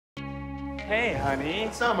Hey, honey.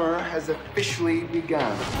 Summer has officially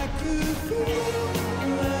begun.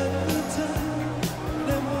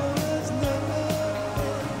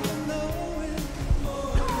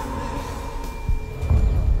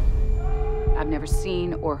 I've never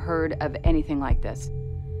seen or heard of anything like this.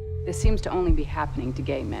 This seems to only be happening to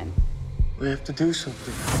gay men. We have to do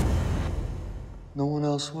something. No one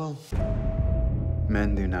else will.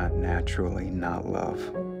 Men do not naturally not love.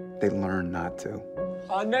 They learn not to.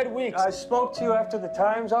 Ned Weeks, I spoke to you after the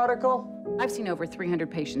Times article. I've seen over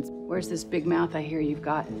 300 patients. Where's this big mouth I hear you've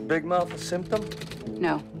got? Big mouth a symptom?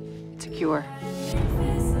 No, it's a cure.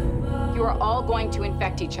 You are all going to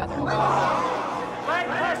infect each other. Let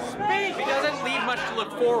her speak! He doesn't leave much to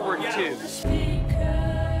look forward to.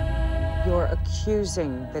 You're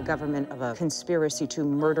accusing the government of a conspiracy to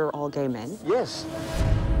murder all gay men? Yes.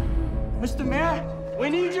 Mr. Mayor, we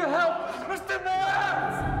need your help! Mr.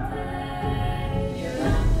 Mayor!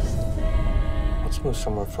 Let's move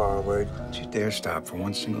somewhere far away. Don't you dare stop for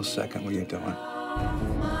one single second what you're doing.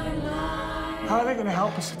 How are they gonna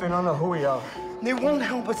help us if they don't know who we are? They won't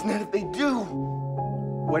help us, Ned, if they do.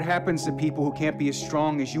 What happens to people who can't be as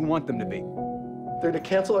strong as you want them to be? They're gonna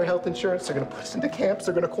cancel our health insurance, they're gonna put us into camps,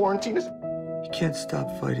 they're gonna quarantine us. You can't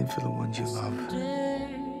stop fighting for the ones you love.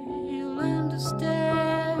 You'll understand.